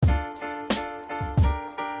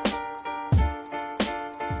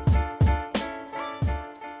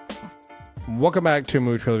Welcome back to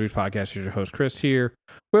Movie Trailer Reviews Podcast. Here's your host, Chris, here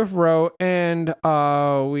with Ro, and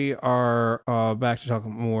we are back to talk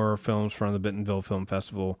more films from the Bentonville Film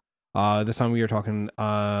Festival. This time we are talking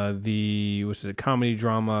the comedy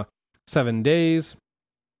drama 7 Days.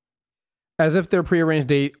 As if their prearranged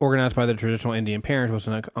date, organized by their traditional Indian parents, was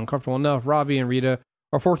uncomfortable enough, Ravi and Rita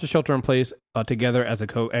are forced to shelter in place together as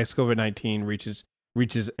COVID-19 reaches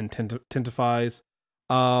and intensifies.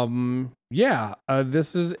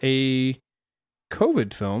 This is a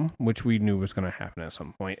COVID film, which we knew was going to happen at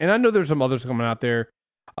some point. And I know there's some others coming out there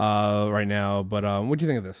right now, but what do you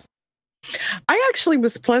think of this? I actually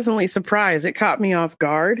was pleasantly surprised. It caught me off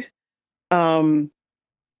guard.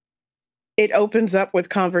 It opens up with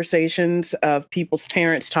conversations of people's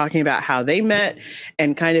parents talking about how they met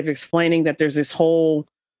and kind of explaining that there's this whole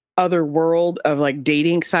other world of like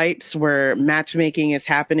dating sites where matchmaking is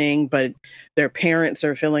happening, but their parents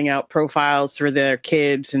are filling out profiles for their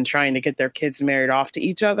kids and trying to get their kids married off to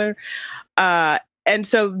each other. And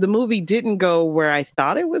so the movie didn't go where I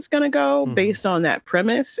thought it was going to go based on that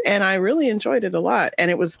premise. And I really enjoyed it a lot. And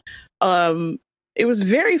it was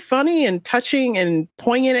very funny and touching and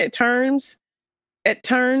poignant at turns,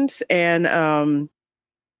 and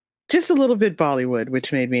just a little bit Bollywood,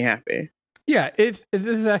 which made me happy. Yeah, this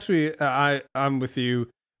is actually I'm with you.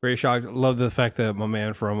 Very shocked. Love the fact that my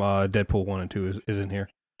man from Deadpool 1 and 2 is in here.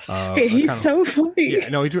 He's so funny. Yeah,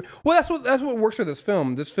 no, he's well. That's what works for this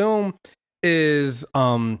film. This film is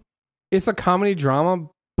it's a comedy drama,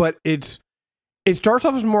 but it starts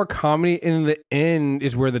off as more comedy, and in the end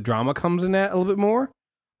is where the drama comes in at a little bit more.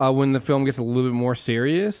 When the film gets a little bit more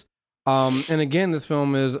serious. And again, this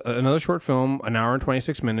film is another short film, an hour and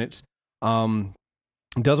 26 minutes.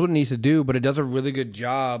 It does what it needs to do, but it does a really good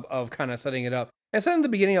job of kind of setting it up and setting the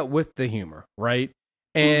beginning up with the humor, right?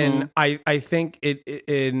 And I think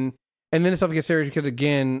and then the stuff gets serious because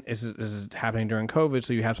again, this is happening during COVID,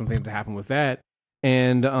 so you have some things to happen with that.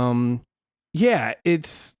 And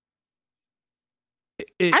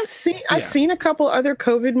I've seen a couple other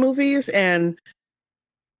COVID movies, and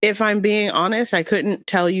if I'm being honest, I couldn't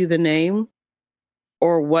tell you the name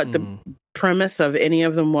or what the premise of any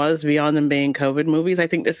of them was beyond them being COVID movies. I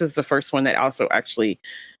think this is the first one that also actually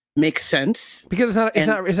makes sense because it's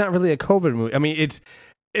not really a COVID movie. I mean,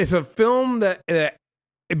 it's a film that it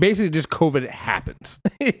basically just COVID happens,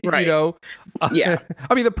 right? You know, yeah.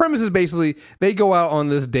 I mean, the premise is basically they go out on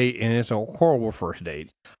this date and it's a horrible first date.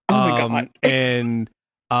 Oh my god! And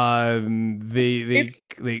they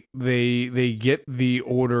get the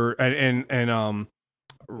order and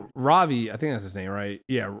Ravi, I think that's his name, right?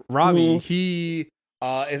 Yeah, Ravi. He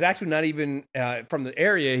is actually not even from the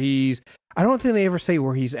area. I don't think they ever say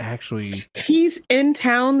where he's actually. He's in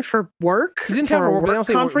town for work. He's in town for a work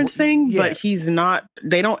conference thing, yeah. But he's not.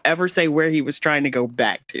 They don't ever say where he was trying to go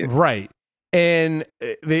back to. Right, and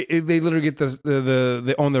they literally get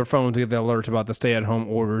the on their phone to get the alerts about the stay-at-home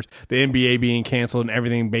orders, the NBA being canceled, and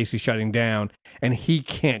everything basically shutting down, and he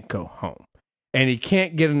can't go home. And he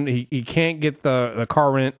can't get he can't get the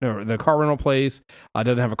car rent or the car rental place.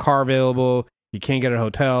 Doesn't have a car available. He can't get a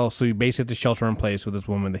hotel, so he basically has to shelter in place with this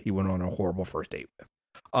woman that he went on a horrible first date with.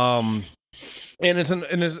 And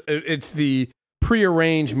it's the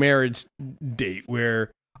prearranged marriage date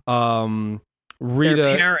where Rita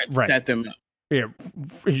their parents set them up. Yeah,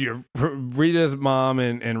 Rita's mom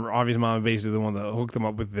and Ravi's mom are basically the one that hooked them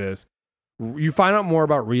up with this. You find out more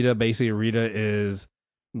about Rita. Basically, Rita is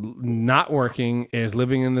not working, is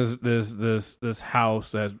living in this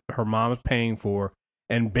house that her mom is paying for,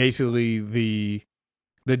 and basically the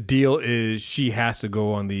deal is she has to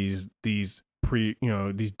go on these dates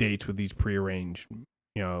with these prearranged,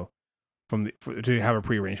 to have a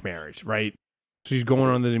prearranged marriage, right? So she's going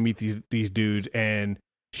on there to meet these dudes, and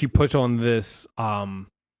she puts on this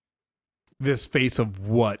this face of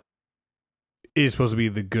what is supposed to be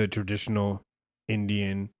the good traditional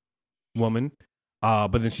Indian woman.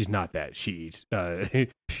 But then she's not that. She eats.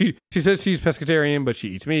 She says she's pescatarian, but she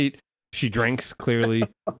eats meat. She drinks, clearly.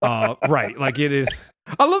 Right. Like it is.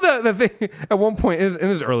 I love that thing. At one point, and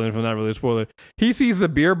this is early enough, not really a spoiler. He sees the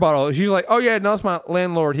beer bottle. She's like, "Oh yeah, no, it's my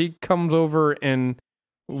landlord." He comes over and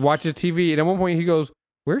watches TV. And at one point, he goes,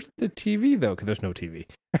 "Where's the TV though?" Because there's no TV.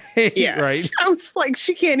 Yeah. Right. I was like,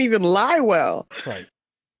 she can't even lie well. Right.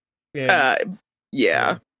 Yeah.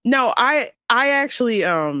 Yeah. No, I actually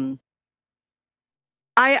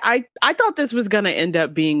I thought this was gonna end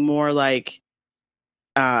up being more like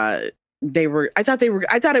I thought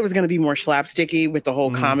it was gonna be more slapsticky with the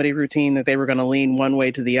whole comedy routine, that they were gonna lean one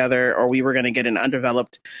way to the other, or we were gonna get an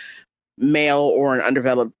undeveloped male or an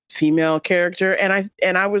underdeveloped female character. And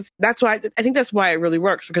that's why I think that's why it really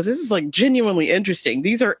works, because this is like genuinely interesting.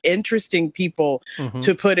 These are interesting people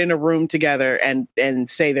to put in a room together and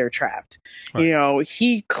say they're trapped. Right. You know,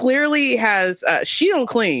 he clearly has, she don't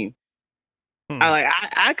clean.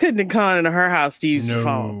 I couldn't have gone into her house to use the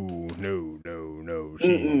phone. No.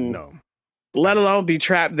 Let alone be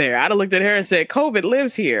trapped there. I'd have looked at her and said, COVID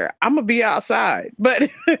lives here. I'm going to be outside.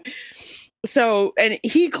 But so, and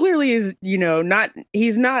he clearly is, you know,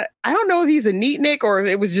 he's not, I don't know if he's a neatnik or if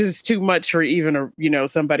it was just too much for even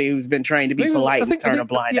somebody who's been trained to be polite and turn a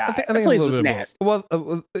blind eye. I think the place was nasty. Well,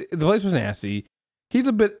 the place was nasty. He's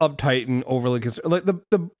a bit uptight and overly concerned. Like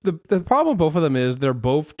the problem with both of them is they're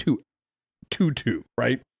both too,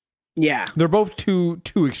 right? Yeah. They're both too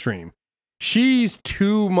extreme. She's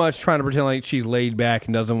too much trying to pretend like she's laid back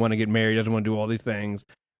and doesn't want to get married, doesn't want to do all these things,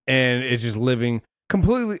 and is just living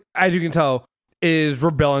completely, as you can tell, is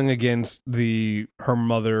rebelling against her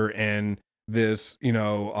mother and this,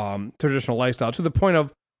 traditional lifestyle to the point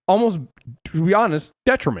of almost, to be honest,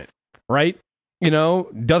 detriment, right?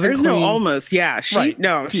 Doesn't There's clean. No almost, yeah.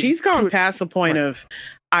 She's gone past the point of,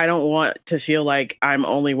 I don't want to feel like I'm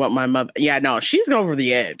only what my mother. Yeah, no, she's over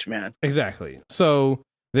the edge, man. Exactly. So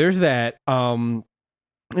there's that. And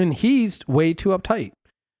he's way too uptight.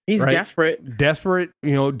 He's right? desperate, desperate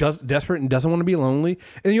and doesn't want to be lonely.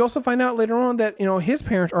 And you also find out later on that, his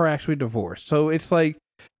parents are actually divorced. So it's like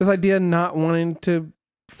this idea of not wanting to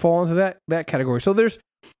fall into that category. So there's,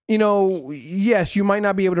 yes, you might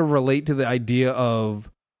not be able to relate to the idea of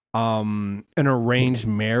an arranged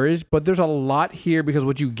marriage, but there's a lot here, because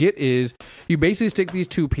what you get is you basically stick these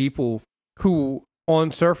two people who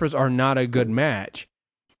on surface are not a good match,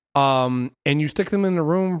 and you stick them in the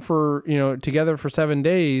room for together for 7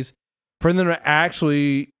 days for them to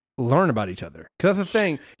actually learn about each other. Because that's the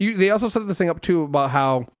thing. They also set this thing up too about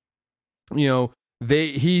how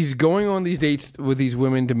he's going on these dates with these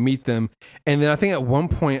women to meet them, and then I think at one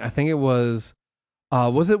point, it was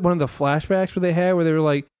it one of the flashbacks where they had where they were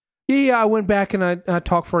like, yeah, I went back and I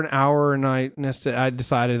talked for an hour and I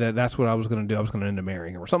decided that that's what I was going to do. I was going to end up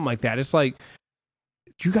marrying her or something like that. It's like,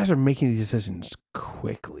 you guys are making these decisions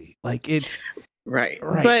quickly. Like, it's right.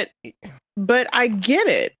 But I get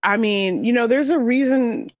it. I mean, there's a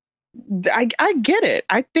reason. I get it.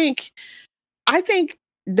 I think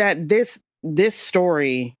that this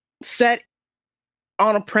story set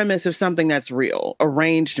on a premise of something that's real,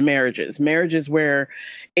 arranged marriages where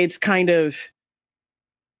it's kind of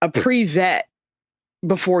a pre-vet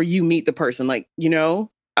before you meet the person. Like, your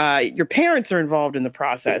parents are involved in the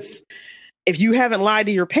process. If you haven't lied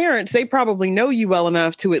to your parents, they probably know you well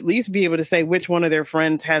enough to at least be able to say which one of their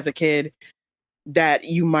friends has a kid that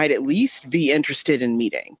you might at least be interested in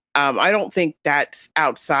meeting. I don't think that's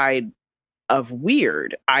outside of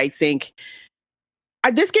weird. I think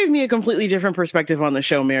this gave me a completely different perspective on the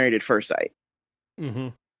show Married at First Sight. Mm-hmm.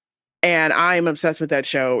 And I'm obsessed with that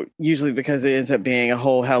show, usually because it ends up being a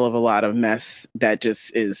whole hell of a lot of mess that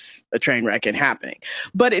just is a train wreck and happening.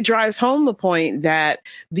 But it drives home the point that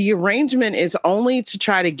the arrangement is only to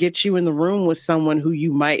try to get you in the room with someone who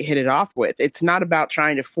you might hit it off with. It's not about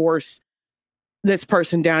trying to force this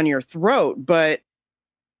person down your throat. But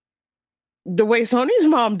the way Sony's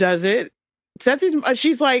mom does it,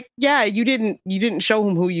 she's like, yeah, you didn't show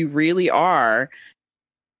him who you really are.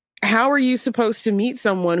 How are you supposed to meet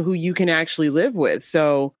someone who you can actually live with?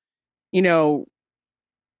 So, it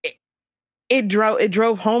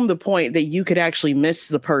drove home the point that you could actually miss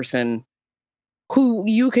the person who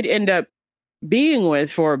you could end up being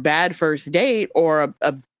with for a bad first date or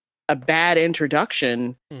a bad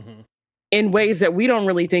introduction, mm-hmm. in ways that we don't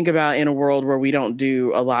really think about in a world where we don't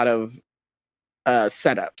do a lot of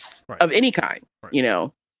setups of any kind,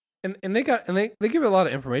 And they give a lot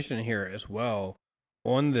of information in here as well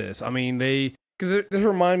on this. I mean, because this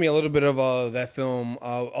reminded me a little bit of that film,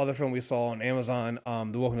 other film we saw on Amazon,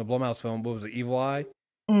 the Welcome to Blumhouse film. What was it, Evil Eye?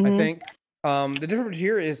 Mm-hmm. I think. The difference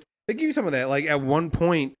here is they give you some of that. Like at one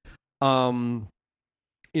point, Robbie's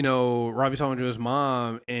talking to his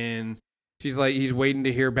mom, and she's like, he's waiting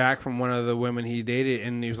to hear back from one of the women he dated,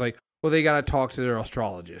 and he was like, well, they got to talk to their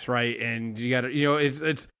astrologist, right? And you got to,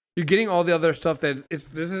 it's you're getting all the other stuff that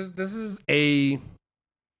there's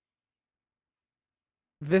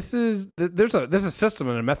a system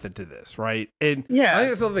and a method to this, right? And yeah, I think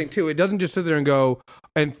that's the other thing too. It doesn't just sit there and go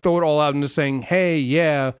and throw it all out and just saying, hey,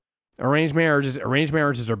 yeah, arranged marriages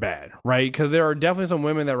are bad, right? Because there are definitely some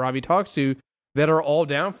women that Robbie talks to that are all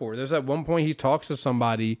down for it. There's at one point he talks to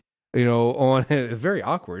somebody, on it's very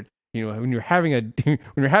awkward. When you're having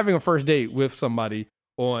a first date with somebody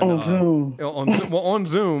on Zoom, on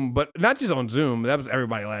Zoom, but not just on Zoom. That was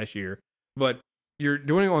everybody last year. but you're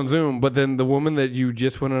doing it on Zoom. But then the woman that you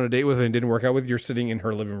just went on a date with and didn't work out with, you're sitting in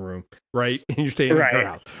her living room, right? And you're staying in her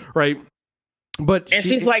house, right? But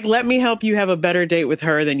she's like, "Let me help you have a better date with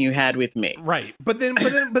her than you had with me." Right. But then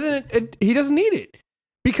he doesn't need it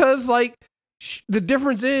because like the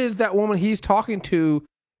difference is that woman he's talking to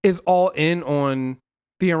is all in on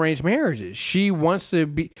the arranged marriages. She wants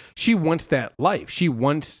that life. She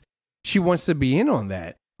wants to be in on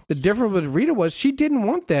that. The difference with Rita was she didn't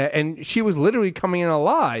want that, and she was literally coming in a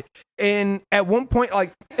lie. And at one point,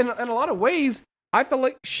 like in a lot of ways, I felt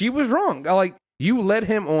like she was wrong. Like you led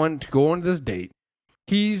him on to go on this date.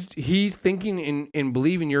 He's thinking and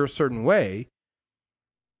believing you're a certain way,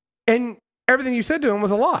 and everything you said to him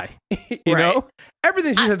was a lie. you know,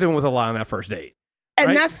 everything she said to him was a lie on that first date. And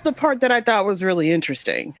right? That's the part that I thought was really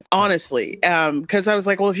interesting, honestly, because I was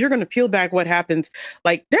like, well, if you're going to peel back what happens,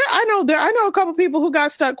 like I know a couple people who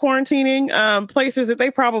got stuck quarantining places that they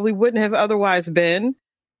probably wouldn't have otherwise been.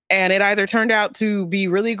 And it either turned out to be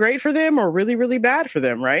really great for them or really, really bad for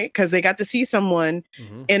them, right? Because they got to see someone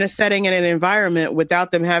in a setting and an environment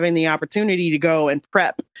without them having the opportunity to go and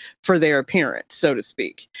prep for their appearance, so to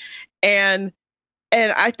speak. And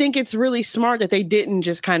I think it's really smart that they didn't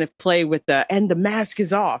just kind of play with and the mask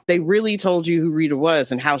is off. They really told you who Rita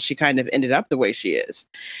was and how she kind of ended up the way she is.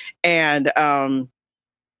 And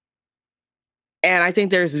I think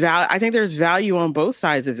there's value on both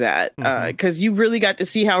sides of that because you really got to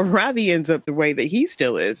see how Ravi ends up the way that he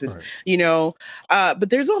still is, right. You know. But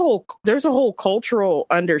there's a whole cultural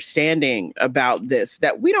understanding about this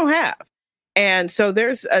that we don't have, and so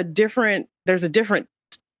there's a different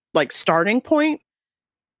like starting point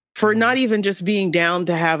for not even just being down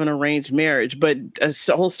to have an arranged marriage, but a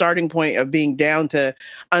whole starting point of being down to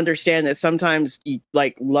understand that sometimes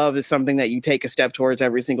like love is something that you take a step towards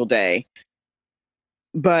every single day.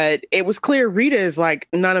 But it was clear Rita is like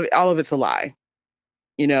all of it's a lie.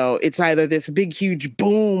 You know, it's either this big, huge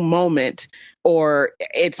boom moment or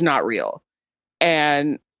it's not real.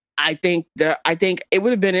 And I think it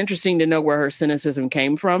would have been interesting to know where her cynicism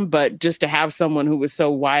came from, but just to have someone who was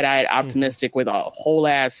so wide-eyed optimistic with a whole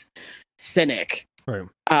ass cynic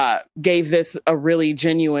gave this a really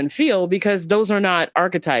genuine feel, because those are not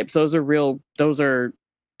archetypes. Those are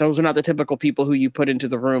not the typical people who you put into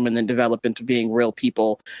the room and then develop into being real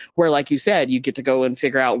people, where, like you said, you get to go and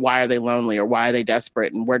figure out why are they lonely or why are they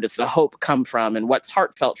desperate and where does the hope come from and what's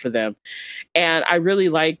heartfelt for them. And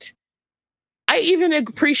I even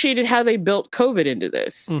appreciated how they built COVID into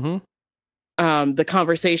this. The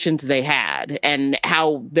conversations they had and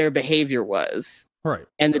how their behavior was. Right.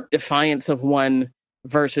 And the defiance of one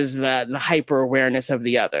versus the hyper awareness of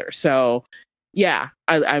the other. So yeah,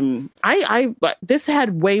 but this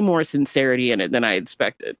had way more sincerity in it than I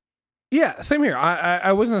expected. Yeah, same here.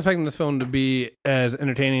 I wasn't expecting this film to be as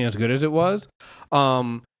entertaining, as good as it was.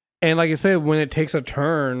 And like I said, when it takes a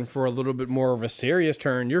turn for a little bit more of a serious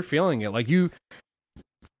turn, you're feeling it. Like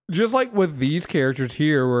just like with these characters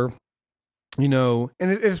here, where, you know,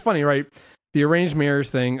 and it's funny, right? The arranged marriage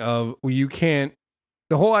thing of you can't.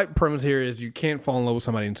 The whole premise here is you can't fall in love with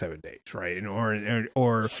somebody in 7 days, right?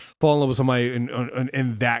 Or fall in love with somebody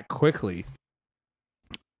in that quickly.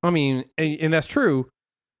 I mean, and that's true,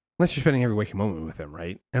 unless you're spending every waking moment with them,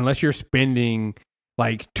 right? Unless you're spending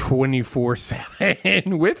like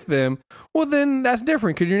 24/7 with them, well, then that's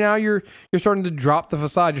different, because you're starting to drop the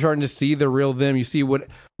facade. You're starting to see the real them. You see what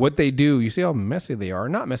they do. You see how messy they are,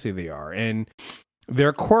 not messy they are, and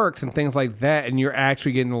their quirks and things like that, and you're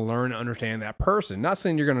actually getting to learn and understand that person. Not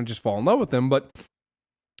saying you're going to just fall in love with them, but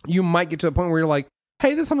you might get to a point where you're like,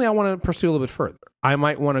 hey, this is something I want to pursue a little bit further. I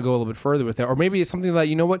might want to go a little bit further with that. Or maybe it's something that,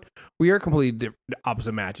 you know what, we are completely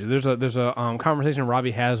opposite matches. There's a conversation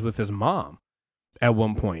Ravi has with his mom at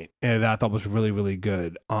one point, and that I thought was really, really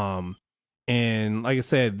good. And like I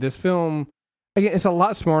said, this film, again, it's a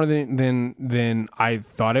lot smarter than I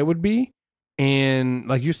thought it would be. And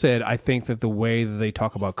like you said, I think that the way that they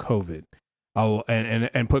talk about COVID,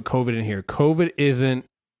 and put COVID in here, COVID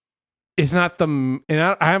it's not and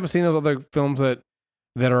I haven't seen those other films that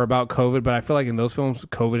are about COVID, but I feel like in those films,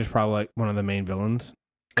 COVID is probably like one of the main villains.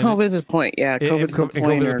 COVID's the point, yeah. COVID's the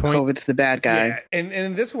point, or COVID's the bad guy. Yeah. And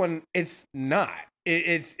in this one, it's not.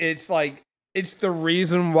 It's like, it's the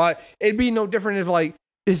reason why. It'd be no different if, like,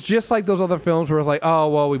 it's just like those other films where it's like, oh,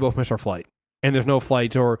 well, we both missed our flight, and there's no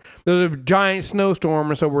flights, or there's a giant snowstorm,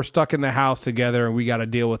 and so we're stuck in the house together, and we got to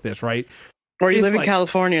deal with this, right? Or you live in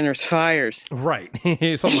California and there's fires. Right.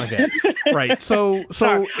 Something like that. Right. So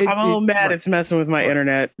sorry, I'm a little mad it's messing with my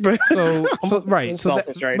internet. But right.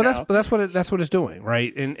 But that's what it's doing,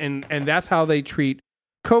 right? And that's how they treat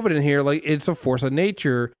COVID in here. Like, it's a force of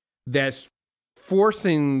nature that's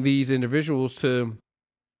forcing these individuals to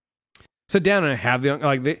sit down and have the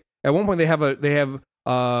like. At one point,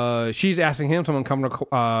 she's asking him some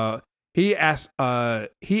uncomfortable. He asked her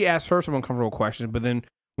some uncomfortable questions, but then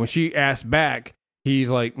when she asked back, he's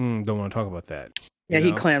like, "Don't want to talk about that." Yeah,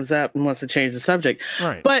 he clams up and wants to change the subject.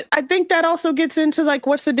 Right. But I think that also gets into like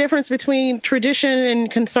what's the difference between tradition and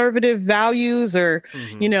conservative values, or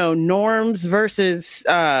norms versus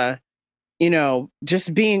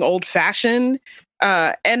just being old fashioned.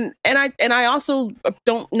 And I also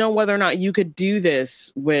don't know whether or not you could do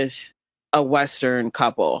this with a Western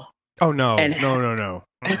couple. Oh no, no.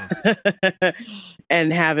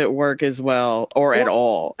 And have it work as well or at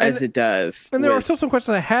all as it does. And there are still some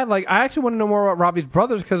questions I had. Like, I actually want to know more about Robbie's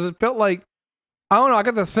brothers, because it felt like, I don't know, I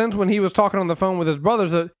got the sense when he was talking on the phone with his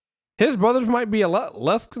brothers that his brothers might be a lot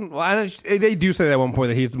less. They do say that at one point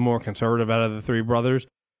that he's the more conservative out of the three brothers.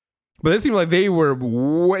 But it seemed like they were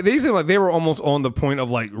almost on the point of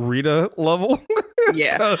like Rita level.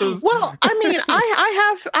 Yeah. Well, I mean,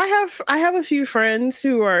 I have a few friends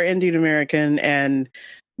who are Indian American, and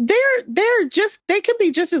they can be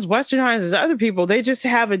just as westernized as other people. They just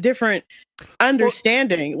have a different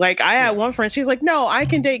understanding. Like, I had one friend, she's like, "No, I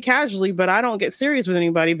can date casually, but I don't get serious with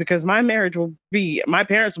anybody because my parents will be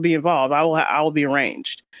involved. I will be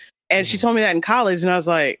arranged." And she told me that in college, and I was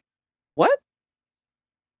like, "What?"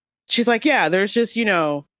 She's like, "Yeah, there's just,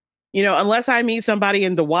 unless I meet somebody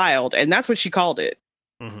in the wild," and that's what she called it,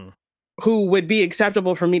 who would be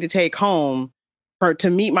acceptable for me to take home or to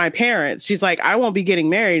meet my parents. She's like, "I won't be getting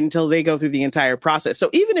married until they go through the entire process." So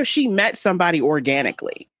even if she met somebody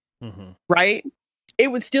organically, right,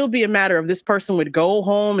 it would still be a matter of this person would go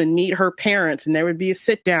home and meet her parents, and there would be a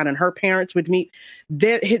sit down, and her parents would meet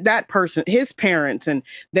that person, his parents, and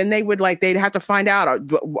then they'd have to find out,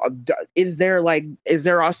 is there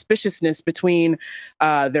auspiciousness between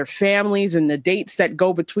their families and the dates that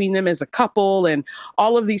go between them as a couple and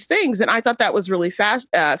all of these things. And I thought that was really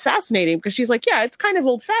fascinating, because she's like, yeah, it's kind of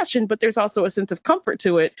old fashioned, but there's also a sense of comfort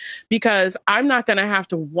to it, because I'm not going to have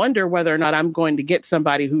to wonder whether or not I'm going to get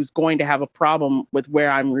somebody who's going to have a problem with where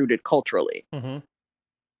I'm rooted culturally. And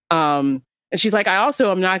she's like, I also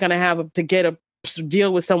am not going to have to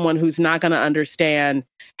deal with someone who's not going to understand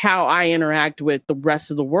how I interact with the rest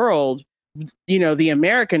of the world, the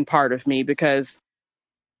American part of me, because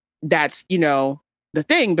that's, the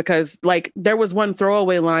thing. Because like there was one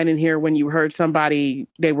throwaway line in here when you heard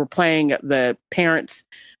they were playing the parents,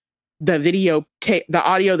 the video tape, the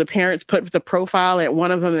audio the parents put with the profile. At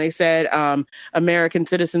one of them, they said, American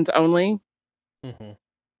citizens only.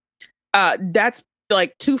 That's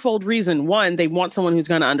like twofold reason. One, they want someone who's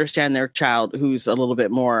going to understand their child who's a little bit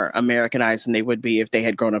more Americanized than they would be if they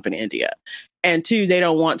had grown up in India. And two, they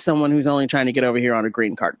don't want someone who's only trying to get over here on a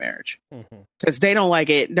green card marriage, because they don't like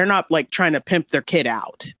it. They're not like trying to pimp their kid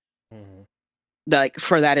out, like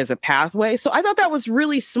for that as a pathway. So I thought that was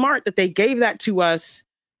really smart that they gave that to us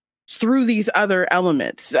through these other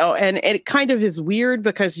elements. So, and it kind of is weird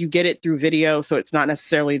because you get it through video, so it's not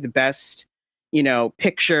necessarily the best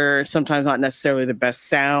picture, sometimes not necessarily the best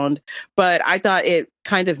sound, but I thought it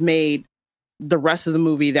kind of made the rest of the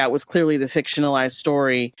movie that was clearly the fictionalized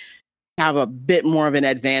story have a bit more of an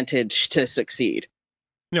advantage to succeed.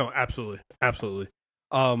 No, absolutely. Like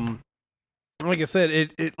I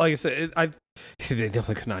said, they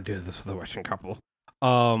definitely could not do this with a Western couple.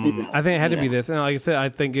 I think it had to be this, and like I said, I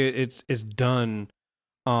think it's done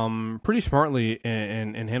pretty smartly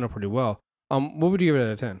and handled pretty well. What would you give it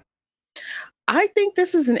out of 10? I think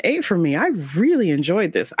this is an 8 for me. I really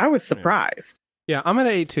enjoyed this. I was surprised. Yeah, I'm at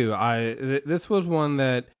an 8 too. This was one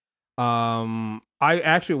that I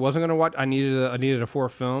actually wasn't gonna watch. I needed a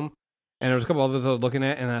fourth film, and there was a couple others I was looking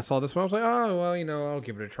at, and I saw this one. I was like, oh well, I'll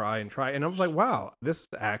give it a try. And I was like, wow, this is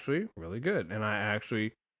actually really good, and I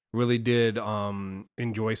actually really did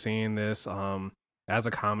enjoy seeing this as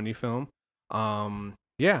a comedy film.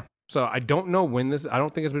 Yeah. So I don't know when I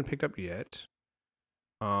don't think it's been picked up yet.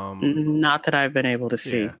 Not that I've been able to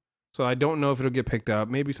see. Yeah. So I don't know if it'll get picked up.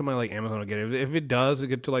 Maybe somebody like Amazon will get it. If it does, it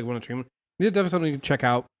get to like one of the streaming. It's definitely something you can check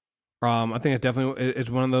out. I think it's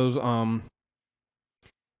one of those.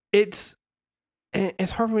 It's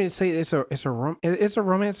hard for me to say it's a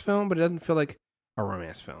romance film, but it doesn't feel like a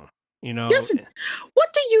romance film.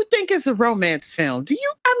 What do you think is a romance film? Do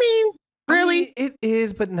you? I mean, really? It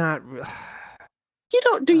is, but not.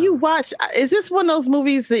 Do you watch? Is this one of those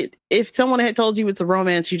movies that if someone had told you it's a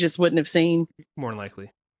romance, you just wouldn't have seen? More than likely.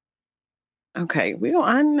 Okay, well,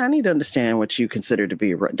 I need to understand what you consider to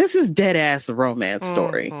be this is dead ass a romance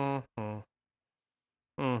story.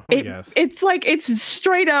 Yes. It's like it's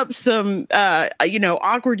straight up some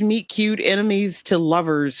awkward meet cute enemies to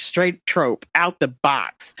lovers straight trope out the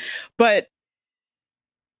box. But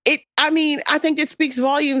I think it speaks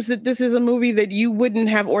volumes that this is a movie that you wouldn't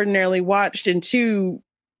have ordinarily watched, and two,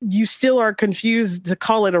 you still are confused to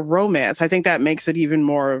call it a romance. I think that makes it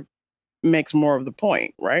makes more of the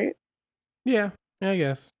point, right? Yeah, I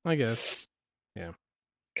guess. Yeah.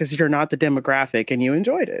 Because you're not the demographic and you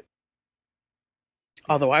enjoyed it.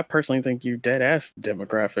 Although I personally think you dead ass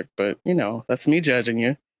demographic, but that's me judging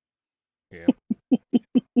you. Yeah.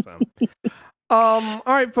 So. All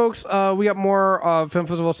right, folks. We got more film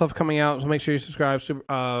festival stuff coming out, so make sure you subscribe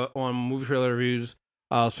on Movie Trailer Reviews.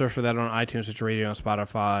 Search for that on iTunes, Stitcher Radio, and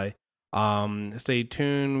Spotify. Stay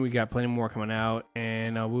tuned. We got plenty more coming out,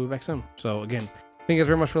 and we'll be back soon. So again, thank you guys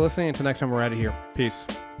very much for listening. Until next time, we're out of here. Peace.